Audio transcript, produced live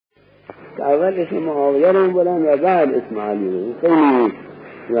که اول اسم معاویه رو بودن و بعد اسم علی رو.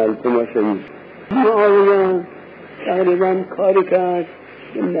 خیلی تماشایی. معاویه تقریبا کاری کرد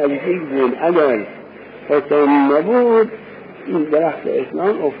که نزدیک بود اگر حسین نبود این درخت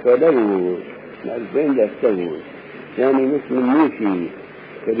اسلام افتاده بود، در بین دسته بود. یعنی مثل موشی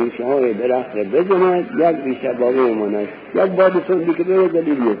که ریشه های درخت را بزند، یک ریشه باقی ماند، یک باد تندی که بره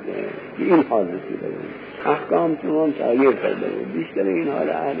دلیل یفته. این حال رسیده بود. احکام تمام تغییر کرده بود. بیشتر این حال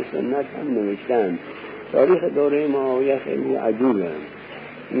اهل سنت هم نوشتن. تاریخ دوره معاویه خیلی عجیبه.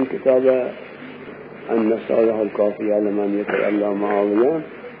 این کتاب ان صالح الکافیه لمن یتولی معاویه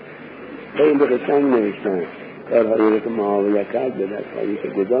خیلی قشنگ نوشتن. کارهایی که معاویه کرد به دستهایی که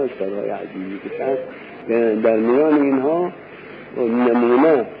گذاشت، کارهای عجیبی که کرد. در میان اینها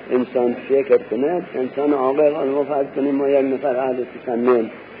نمونه انسان فکر کند، انسان عاقل ما فرض کنیم ما یک نفر اهل تسنن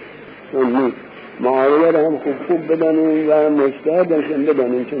سنی معاویه را هم خوب بدانیم و مجتهدشون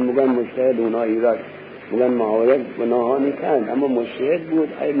بدانیم، چون میگن مجتهد اونا ایراد، میگن معاویه گناهانی کرد اما مجتهد بود،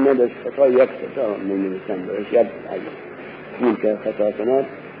 عیب نداشت، خطا یک خطا نمی‌نویسن برش، یک این که خطا کند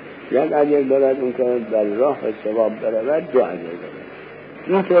یک اجر دارد، اون که در راه ثواب برود 2 اجر دارد.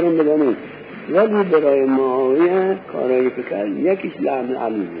 این طوری بدانیم. ولی برای معاویه کارایی که کرد یکیش لعن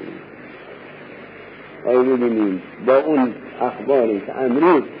علی بود. آیا ببینیم با اون اخباری که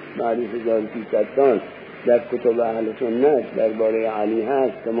امروز بعد 1300 سال در کتب اهل سنت درباره علی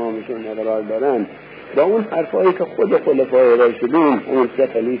هست، تمامشون اقرار دارن، با اون حرفایی که خود خلفای راشدین اون 3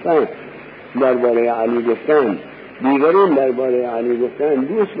 خلیفه درباره علی گفتن، دیگران درباره علی گفتن،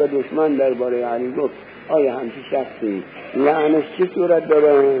 دوست و دشمن درباره علی گفت، آیا همچی شخصی لعنش چه صورت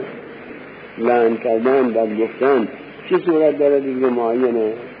داره؟ لعن کردن در گفتن چه صورت داره؟ دیگه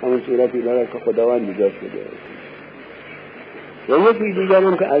معینه، همون صورتی داره که خداوند ایجاد شده. و یکی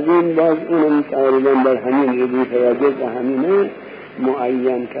دیگرم که از این باز اونم تقریبا در همین ردیف و جزء همینه،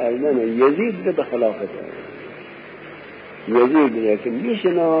 معین کردن یزید به خلافته. یزید که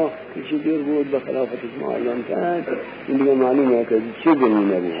میشنا کسی دور بود به خلافتش معین کرد، این دیگه معلومه که چه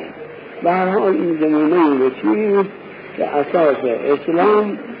زمینه بود. به هر حال این زمینه رسید که اساس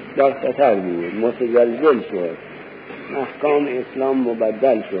اسلام در خطر بود، متزلزل شد، احکام اسلام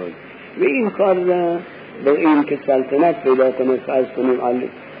مبدل شد و این کار را به این که سلطنت پیدا کنه، فرض کنیم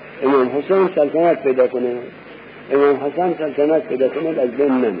امام حسین سلطنت پیدا کنه، امام حسن سلطنت پیدا کنه، از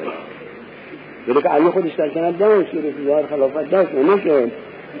بین نمیره. ولی که علی خودش سلطنت داشت، صورت ظاهر خلافت داشت و نشد،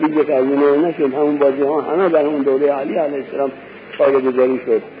 دیگه که از اینه نشد، همون بازی ها همه در اون دوره علی علیه السلام پایه‌گذاری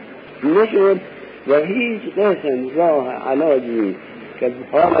شد، نشد و هیچ قسم راه علاجی که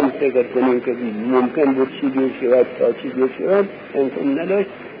حالا فکر کنیم که ممکن بود چی دور شود تا چی دور شود امکان نداشت،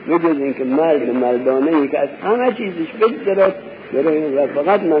 بجز اینکه مردانه‌ای که از همه چیزش بگذرد و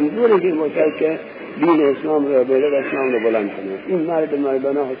فقط منظورش این باشد که دین اسلام رو بیرد اسلام رو بلند کنه. این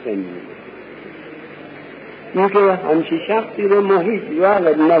مردانه حسین بود. این که همچی شخصی رو ما هیچ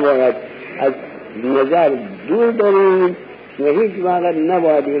وقت نباید از نظر دور داریم و هیچ وقت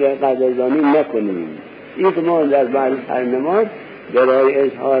نباید قدردانی نکنیم. این که ما در بعض نماز برای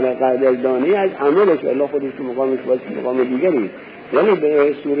اظهار قدردانی از عملش، الله خودش مقامش باید مقام دیگری، ولی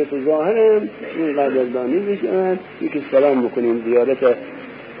به صورت ظاهرم این قدردانی بشود، یکی سلام بکنیم زیارت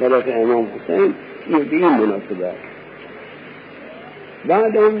طرف امام حسین، این به این مناسبت.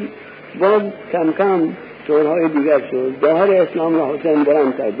 بعدم باز کم کم طورهای دیگر شد، ظاهر اسلام را حسین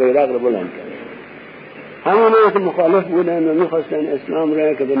بلند کرد، بیرق را بلند کرد. همون که مخالف بودن و میخواستن اسلام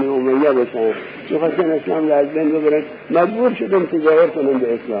را که بنی امیه باشن، میخواستن اسلام را از بین ببرن، مجبور شدن تظاهر کنن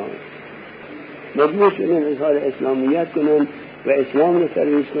به اسلام، مجبور شدن اظهار اسلامیت کنن و اسلام را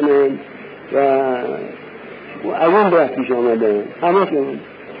ترویج کنن و از اون راه پیش آمدن همه شدن.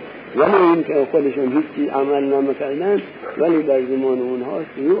 ولی این که خودشون هیچی عمل نمیکردن، ولی در زمان اونها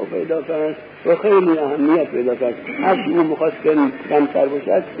شیوع پیدا کرد و خیلی اهمیت پیدا کرد. هرچی اون میخواست که کمتر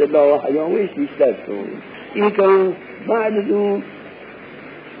باشد، صدا و حیامش بیشتر شد. این که بعد از اون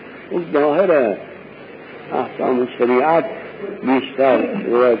ظاهر احکام شریعت بیشتر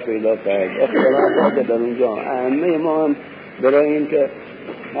رواج پیدا کرد. اختلافات در اونجا ائمه ما هم برای این که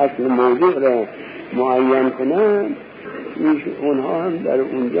اصل موضوع را معین کنن، اونها هم در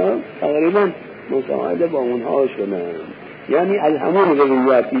اونجا تقریبا مساعده با اونها شدن. یعنی از همون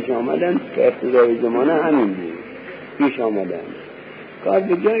رویت پیش آمدن که اقتضای زمانه همین بود، پیش آمدن. کار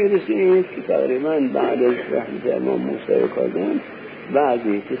به جای رسید که تقریبا بعد از رحمت امام موسی کاظم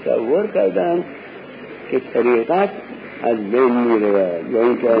بعضی تصور کردن که طریقت از بین میرود یا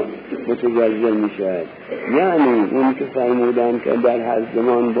این که متزلزل میشود. یعنی اون که فرمودن که در هر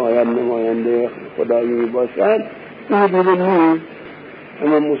زمان باید نماینده خدایی باشد، این دیگه نیست.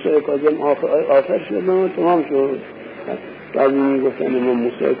 امام موسی کاظم آخر شد و تمام شد. قدیمی گفتن امام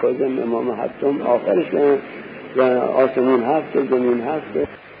موسی کاظم امام هفتم آخرش و آسمون هفت و زمین هفت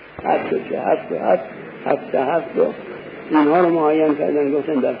و اینها رو معین کردن،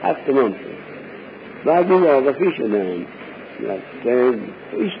 گفتن در هفت امام شد. بعدی واقفی شدن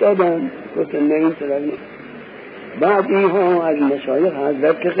ایستادن گفتن نه این طرف. بعدی ها از مشایخ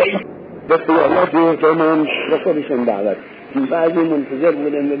حضرت که خیلی به خیالات احتمام به خودشون دعوت، بعضی منتظر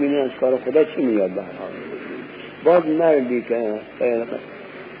بودن ببینن از کار خدا چی میاد. به هر حال باز مردی که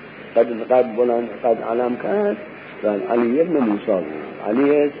قد علم کرد و علی ابن موسی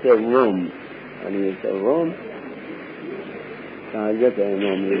بود، علی سوم که حضرت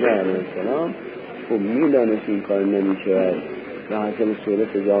امام رضا علیه السلام خب میدانست این کار نمیشه و حتی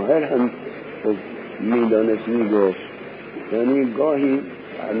صورت ظاهر هم خب میدانست میگفت. یعنی گاهی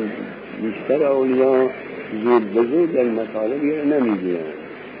بیشتر اولیاء زود به زود در مطالبی رو نمیگیرن،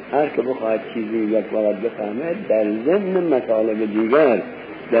 هر که بخواهد چیزی یک وقت بفهمه در ضمن مطالب دیگر،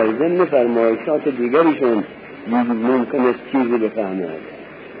 در ضمن فرمایشات دیگریشون ممکن است چیزی بفهمه،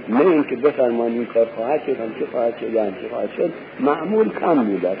 نه اینکه بفرمان این کار خواهد شد هم چه خواهد شد هم چه خواهد شد. معمول کم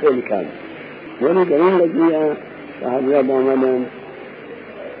بوده، خیلی کم. ولی در این قضیه که حضرت آمدن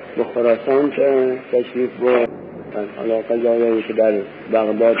به خراسان که تشریف بود، حالا قضایایی که در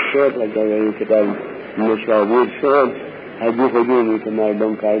بغداد شد، قضایایی که در نشابور شد، هجومی که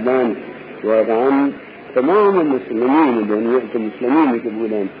مردم کردن، واقعا تمام مسلمین دنیا که مسلمینی که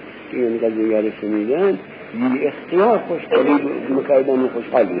بودن که این قضیه رو شنیدن بی اختیار خوشحالی میکردن و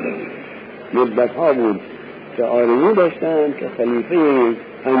خوشحال بودن. مدت ها بود که آرزو داشتن که خلیفه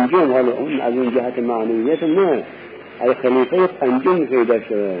پنجم، حالا اون از این جهت معنویت نه، از خلیفه پنجم پیدا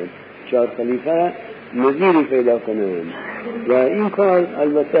شد، 4 خلیفه نظیری پیدا کنن و این کار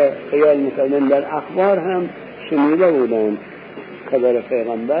البته خیال میکردن. در اخبار هم شنیده بودن خبر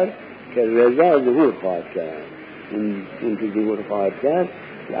پیغمبر که رضا ظهور خواهد کرد، اون که ظهور خواهد کرد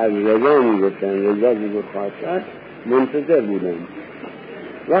از رضا میگفتن، رضا ظهور خواهد کرد، منتظر بودن.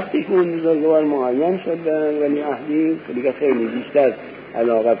 وقتی که اون بزرگوار معین شد ولی عهدی که دیگه خیلی بیشتر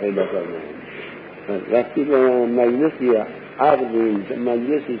علاقه پیدا کردن. وقتی به مجلسی عقدی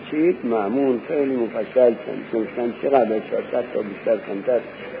مجلسی چید معمول خیلی مفصل گفتن چقدر 400 تا بیشتر کمتر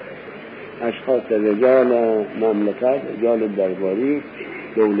اشخاص رجال مملکت، رجال درباری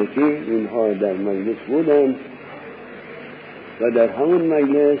دولتی اینها در مجلس بودند و در همون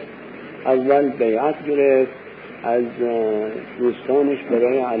مجلس اول بیعت گرفت از دوستانش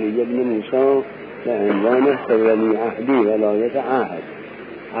برای علی ابن موسی به عنوان سومی عهدی، ولایت عهد.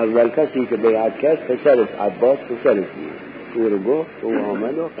 اول کسی که بیعت کرد پسرش عباس پسرش بود. او رو گفت او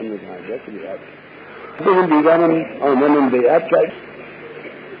آمد و خدمت حضرت بیعت کرد. اون دیگرم آمدن بیعت کرد.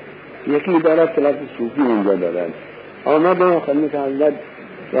 یکی دارد کلاس صوفی اینجا دارد، آمد و خدمت حضرت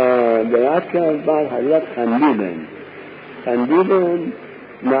بیعت کرد. بعد حضرت خندیدن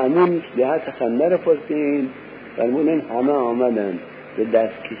معمول جهت خنده رو پرسید، فرمودن همه آمدن به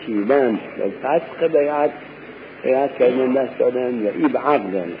دست کشیدن و فسخ بیعت کردن، دست دادن و این به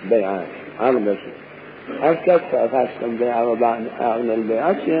عقدش هر کس فسخ بیعت و بعد عقد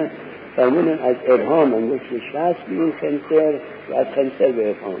البیعت شه، فرمودن از ابهام انگشت شست این خنصر و از خنصر به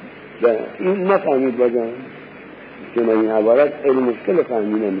ابهام و این نفهمید بازم چون این عبارت خیلی مشکل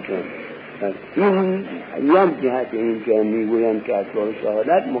فهمی نمیکن. این یک جهت این که میگویم که اسباب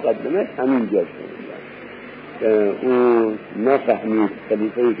شهادت مقدمه همین جاست. او نفهمید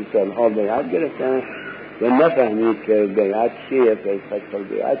خلیفه‌ای که سالها بیعت گرفتن و نفهمید که بیعت چیه، فسخ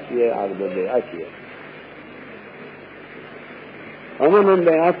بیعت چیه، عقد بیعت چیه. اما من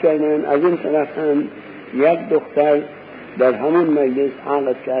بیعت کردن. از این طرف هم یک دختر در همون مجلس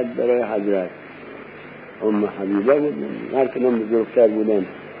عقد کرد برای حضرت، ام حبیبه بودن، هر کنم بزرگتر بودن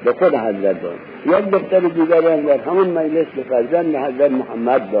به خود حضرت داد. یک دختر دیگر هم در همون مجلس به فرزند حضرت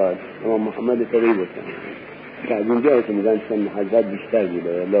محمد داد، امام محمد طریقت بودن که از اینجا که میگن سن حضرت بیشتر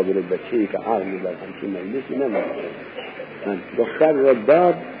بوده، لا برای بچه‌ای که عقل در همچین مجلسی نمیده. دختر را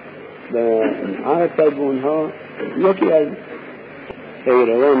داد به عقد کرد به اونها. یکی از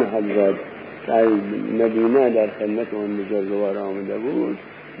پیروان حضرت که از مدینه در خدمت اون بزرگوار آمده بود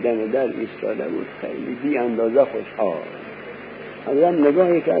دم در ایستاده بود، خیلی بی اندازه خوشحال. حضرت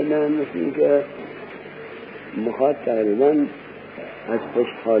نگاهی کردن مثل این که مخاط تقریبا از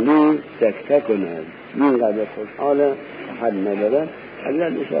خوشحالی تک کند، اینقدر خوشحاله حد نداره.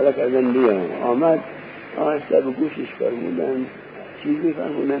 حضرت اشاره کردن بیان. آمد آهسته به گوشش فرمودن چیزی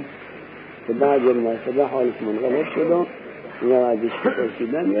فرمودن که بعد یک مرتبه حالش منقلب شد و یا ازش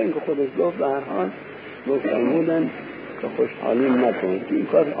پرسیدن یا اینکه خودش گفت به هر حال گفت فرمودن که خوشحالی نکن که این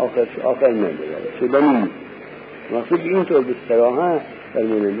کار آخر نداره شدنی. وقتی اینطور به صراحت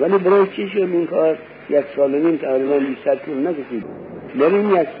فرمودن. ولی برای چی شد این کار؟ 1 سال و نیم تقریبا بیشتر طول نکشید. در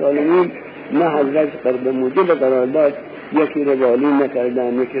این 1 سال و نیم نه حضرت قرب موجب قرار داد، یکی رو والی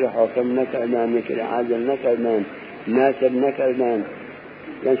نکردن، یکی رو حاکم نکردن، یکی رو عادل نکردن، ناصر نکردن،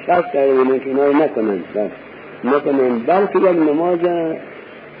 یعنی شرط کردن که اینا رو نکنن، بلکه یک نماز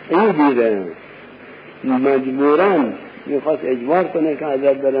عیدی مجبوراً میخواست اجبار کنه که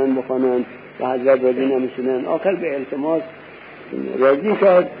حضرت برن بخونن و حضرت راضی نمیشدن. آخر به التماس راضی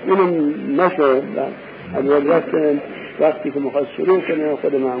کرد، اونم نشد. حضرت وقتی که میخواست شروع کنه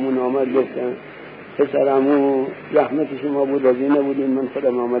خود مأمون آمد گفتن پسرمو رحمت شما بود، راضی نبودین، من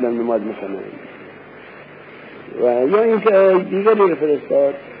خودم آمدم نماز میخونم. و یا اینکه دیگری رو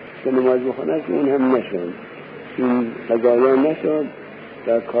فرستاد که نماز بخونه که اون هم نشد، این قضایا نشد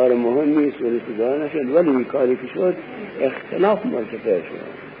و کار مهمی است و رسیدار نشد. ولی کاری که شد اختلاف مرتفع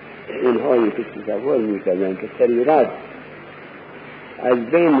شد. اونهایی که تصور میکردن که طریقت از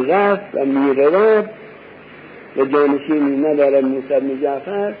بین رفت و میرود و جانشینی ندارد موسی بن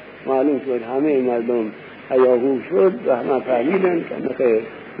جعفر، معلوم شد همه مردم هیاهو شد و همه فهمیدن که نخیر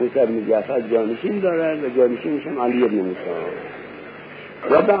موسی بن جعفر جانشین دارد و جانشینش هم علی بن موسی.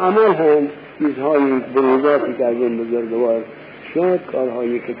 و به عمل هم چیزهایی بروزاتی که از این بزرگوار شد،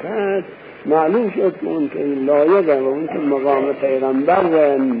 کارهایی که کرد، معلوم شد که اون که لایقه و اون که مقام پیغمبر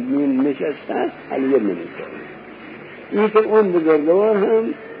و نشسته علی بن موسی. این که اون بزرگوار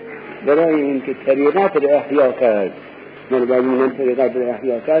هم برای این که طریقت رو احیا کرد، من طریقت رو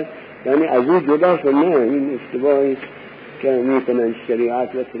احیا کرد یعنی از اون جدا شد. نه، این اشتباهی که میکنن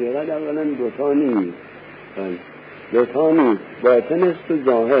شریعت و طریقت اولا دوتا نیست، باطن است و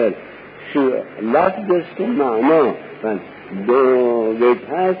ظاهر، لفظ است و معنا، دو وجه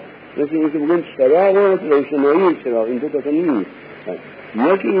هست. مثل اینکه بگیم چراغ و روشنایی چراغ، این دوتا نیست.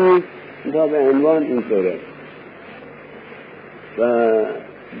 یکی این تا به عنوان اینطوره. و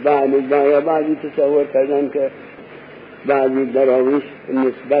بعضی تصور کردن که بعضی دراویش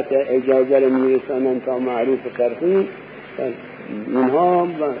نسبت اجازه رو میرسانن تا معروف کرخی. اینها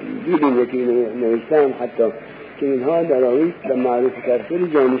دیدیم یکی نوشتن حتی که اینها دراویش به معروف کرخی رو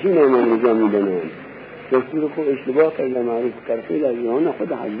جانشین امام رضا میدنن. دستور خوب اشتباه کردن. معروف کرخی در زمان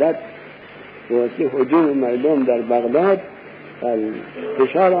خود حضرت واسه هجوم مردم در بغداد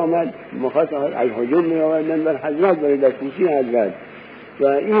فشار آمد، مخاطب از هجوم می آوردن بر حضرت، برای دستوسی حضرت، و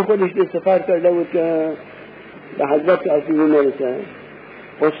این خودش سفر کرده بود که به حضرت آسیبی نرسه.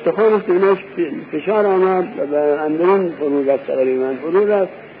 استخوانش اینش فشار آمد و به اندرون فرو رفت، تقریبا فرو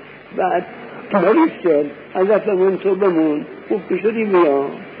رفت. بعد مریض شد. حضرت من تو بمون، خوب که شدی بیا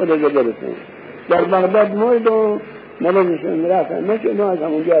خدا برسن. در بغداد مرد و مریضشون رفتن نشد و از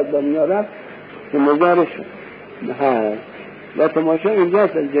همونجا از دنیا رفت که مزارش هست. و تماشا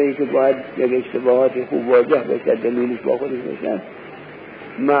اینجاست از جایی که باید یک اشتباهات خوب واضح بشد، دلیلش با خودش بشد.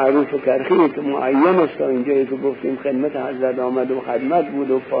 معروف و کرخی که معین است تا اینجایی که گفتیم خدمت حضرت آمد و خدمت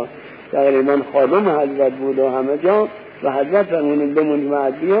بود و تقریبا خادم حضرت بود و همه جا، و حضرت فرمونید بمونید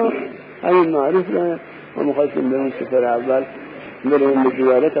بعد بیا. همین معروف را ما می‌خواستیم بریم سفر اول بریم به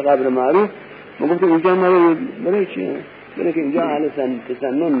زیارت قبر معروف. ما گفتیم اینجا برای چیه؟ برای که اینجا اهل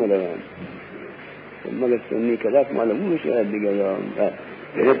تسنن ملوان مال سنی که رفت معلوم میشه دیگه، یا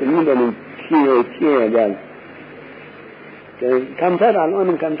برای میدونیم چیه اگر کمتر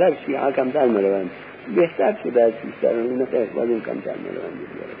الان کمتر شیعه کمتر ملوان بهتر شده از بیشتر این خیلی بازم کمتر ملوان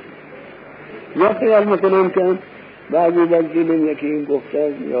دیگه. یا خیال میکنم که بعضی دیدیم یکی این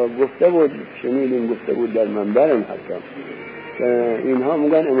گفته بود، شنیدیم گفته بود در منبرم حتی که اینها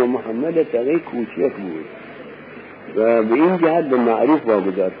میگن امام محمد تقی کوچک بود و به این جهت به معروف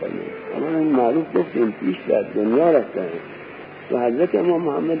واگذار کنید. اما این معروف گفتیم پیش در دنیا رفتن و حضرت امام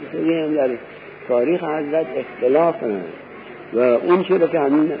محمد تقی هم در تاریخ حضرت اختلاف هست و اون چرا که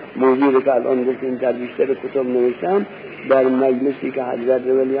همین موضوعی که الان گفتیم در بیشتر کتب نوشتن، در مجلسی که حضرت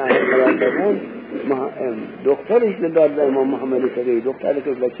ولی عهد قرار دادن دخترش داد به امام محمد تقی، دختر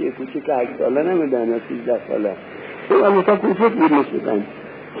که بچه کوچیک 8 ساله نمیدن یا 13 ساله، تو البته کوچک بود نشدن.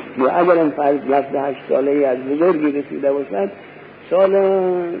 یا اگرم فرض لفظ 8 ساله از بزرگی رسیده باشد، سال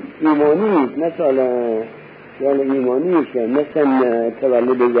ایمانی است، نه سال ایمانی است، نه سن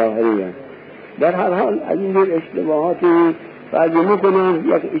تولد ظاهری است. در هر حال از این جور اشتباهاتی بعضی میکنن،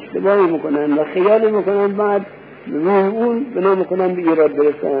 یک اشتباهی میکنن و خیالی میکنن، بعد اون بنا میکنن به ایراد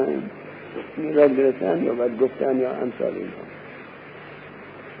برسن یا بعد گفتن یا امثال اینها.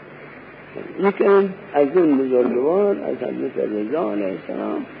 لیکن از اون بزرگوار از حضرت رضا علیه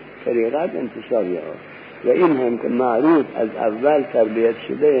السلام طریقت انتشار یافت و این هم که معروف از اول تربیت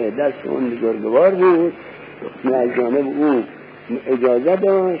شده دست اون بزرگوار بود، از جانب او اجازه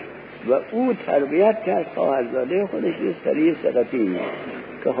داشت و او تربیت کرد خواهرزاده خودش سریع سقطی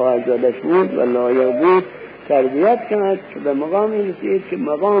که خواهرزادش بود و لایق بود تربیت کرد که به مقامی رسید که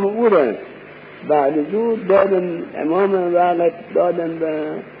مقام او را بعد زود دادن امام وقت دادن به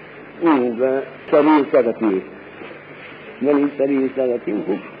او به سریع سقطی. ولی سریع سقطی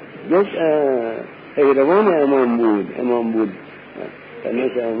خوب جز پیروان امام بود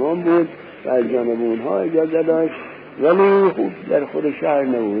تنیس امام بود و از جانب اونها اجازه داشت، ولی خوب در خود شهر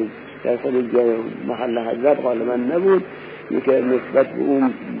نبود، در خود محل حضرت غالبا نبود که نسبت به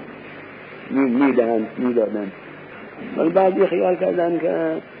اون میدادن. ولی بعضی خیال کردن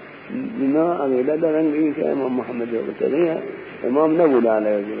که اینا عقیده دارن به که امام محمد رشته امام نبود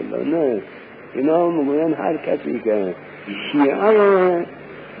علیه الله. نه، اینا میگوین هر کسی که شیعه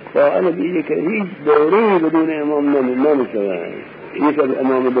قائل بیده که هیچ دوره بدون امام نمیشه. این که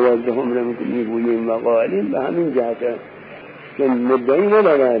امام 12 را میگوییم و قائلیم به همین جهته که مدعی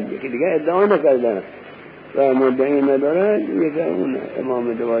ندارد، که دیگه ادعا نکردن و مدعی ندارد، یکی اون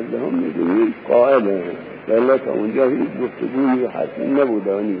امام 12 میگوییم قائله، ولی تا اونجا هیچ گفتگویی و حرفی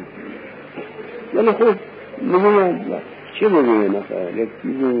نبودانی. ولی خب میگوید چه بگوید نخواهد یک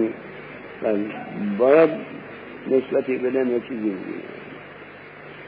چیزی باید نسبتی بدن و چیزی بگوید.